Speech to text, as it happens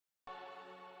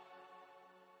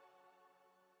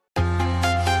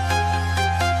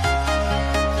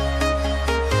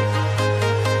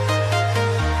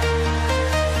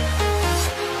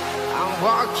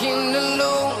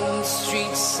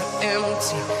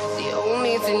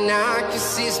thing I can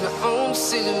see is my own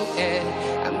silhouette.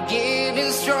 I'm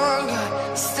getting stronger,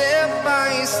 step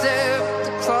by step.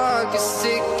 The clock is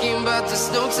ticking, but there's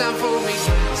no time for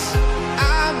regrets.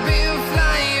 I've been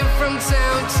flying from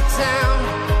town to town,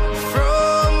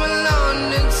 from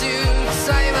London to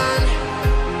Taiwan.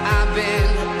 I've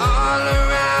been all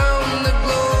around the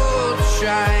globe,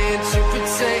 trying to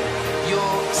protect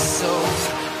your soul.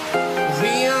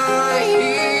 We are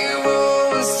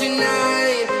heroes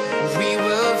tonight. We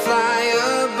will fly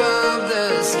above the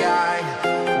sky.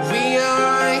 We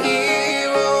are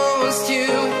heroes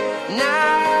tonight.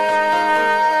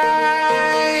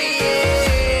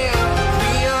 Yeah.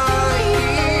 We are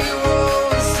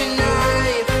heroes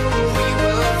tonight. We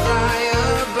will fly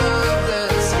above the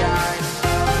sky.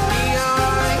 We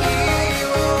are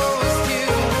heroes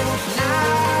tonight.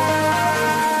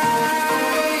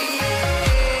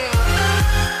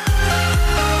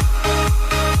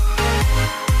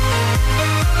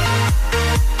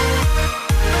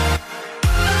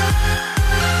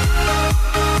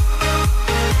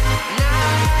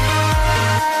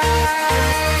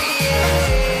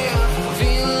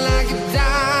 Feel like a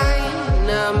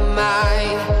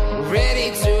dynamite, ready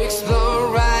to explode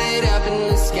right up in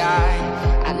the sky.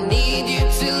 I need you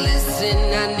to listen,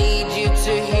 I need you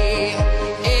to hear,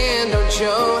 and don't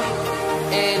show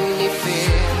any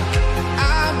fear.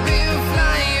 I've been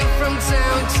flying from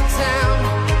town to town,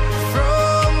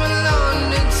 from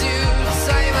London to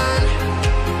Taiwan.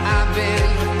 I've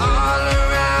been all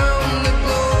around the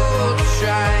globe,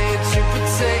 trying to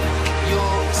protect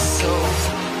your soul.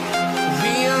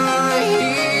 We are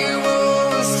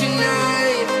heroes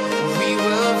tonight. We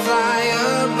will fly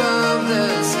above the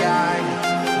sky.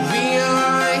 We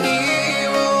are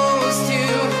heroes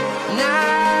tonight.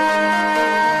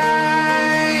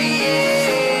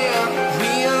 Yeah.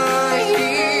 We are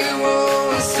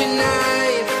heroes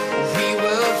tonight. We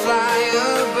will fly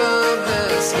above the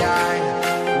sky.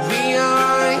 We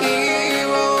are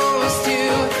heroes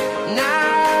tonight.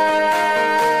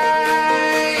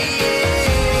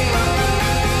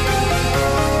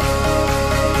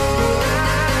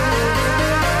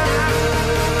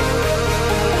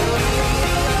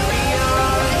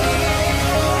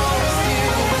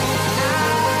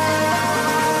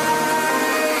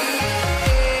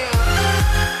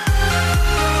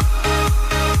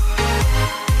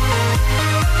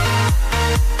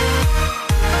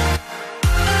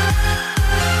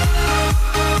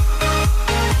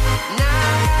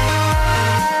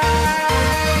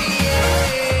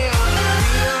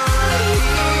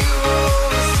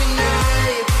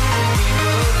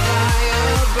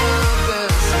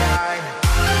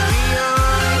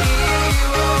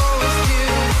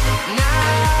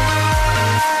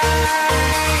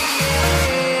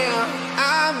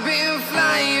 I've been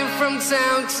flying from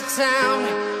town to town,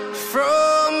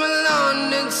 from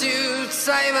London to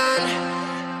Taiwan.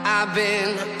 I've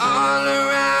been all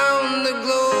around the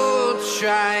globe,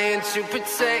 trying to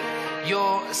protect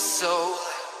your soul.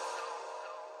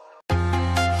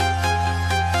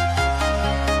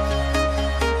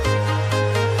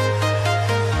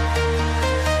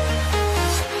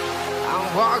 I'm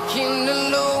walking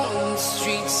alone, the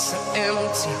streets are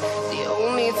empty. The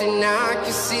only thing I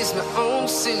can see is my own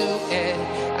silhouette.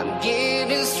 I'm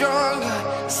getting stronger,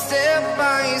 step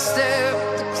by step.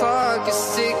 The clock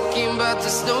is ticking, but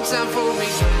there's no time for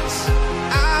regrets.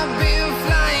 I've been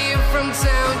flying from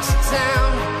town to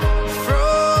town,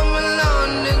 from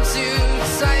London to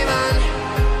Taiwan.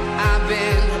 I've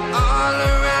been all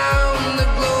around the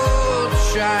globe,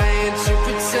 trying to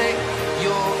protect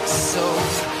your soul.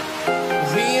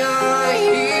 We are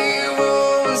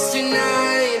heroes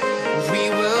tonight. We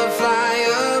will fly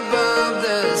above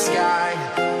the sky.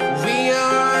 We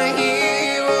are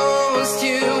heroes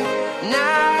tonight.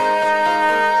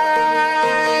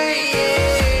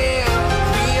 Yeah.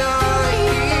 We are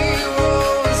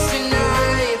heroes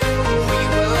tonight.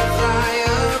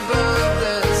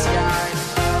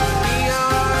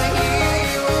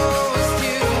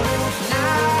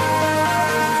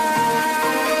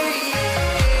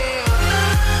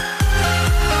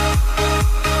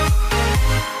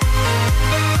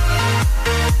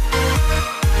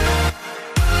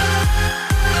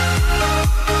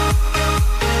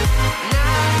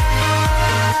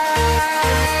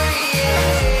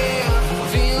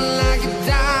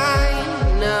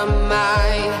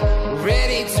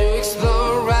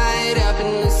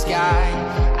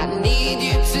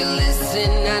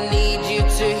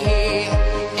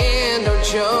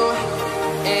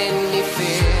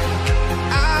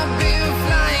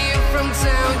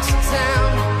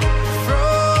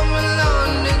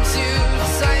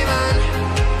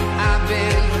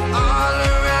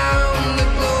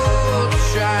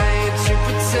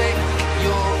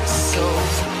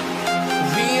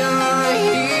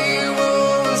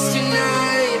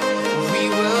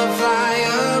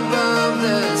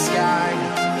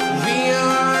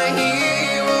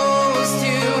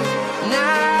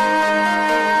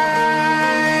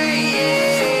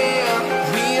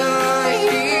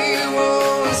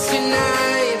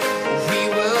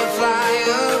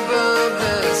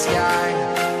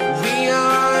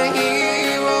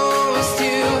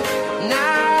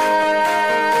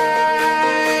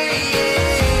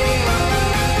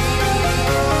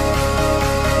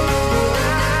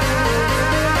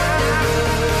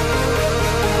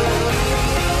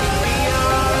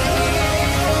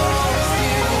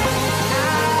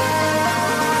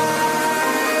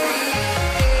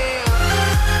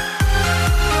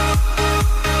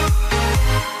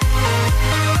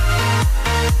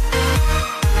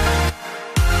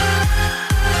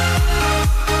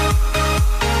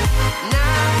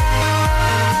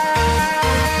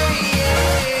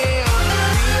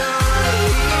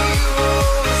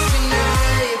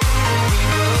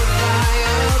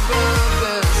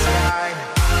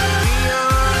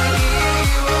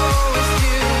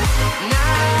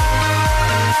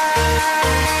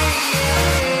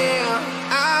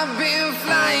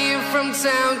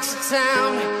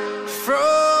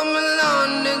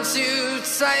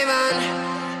 Simon.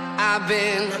 I've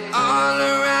been all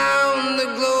around the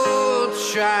globe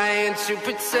trying to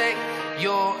protect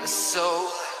your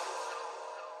soul.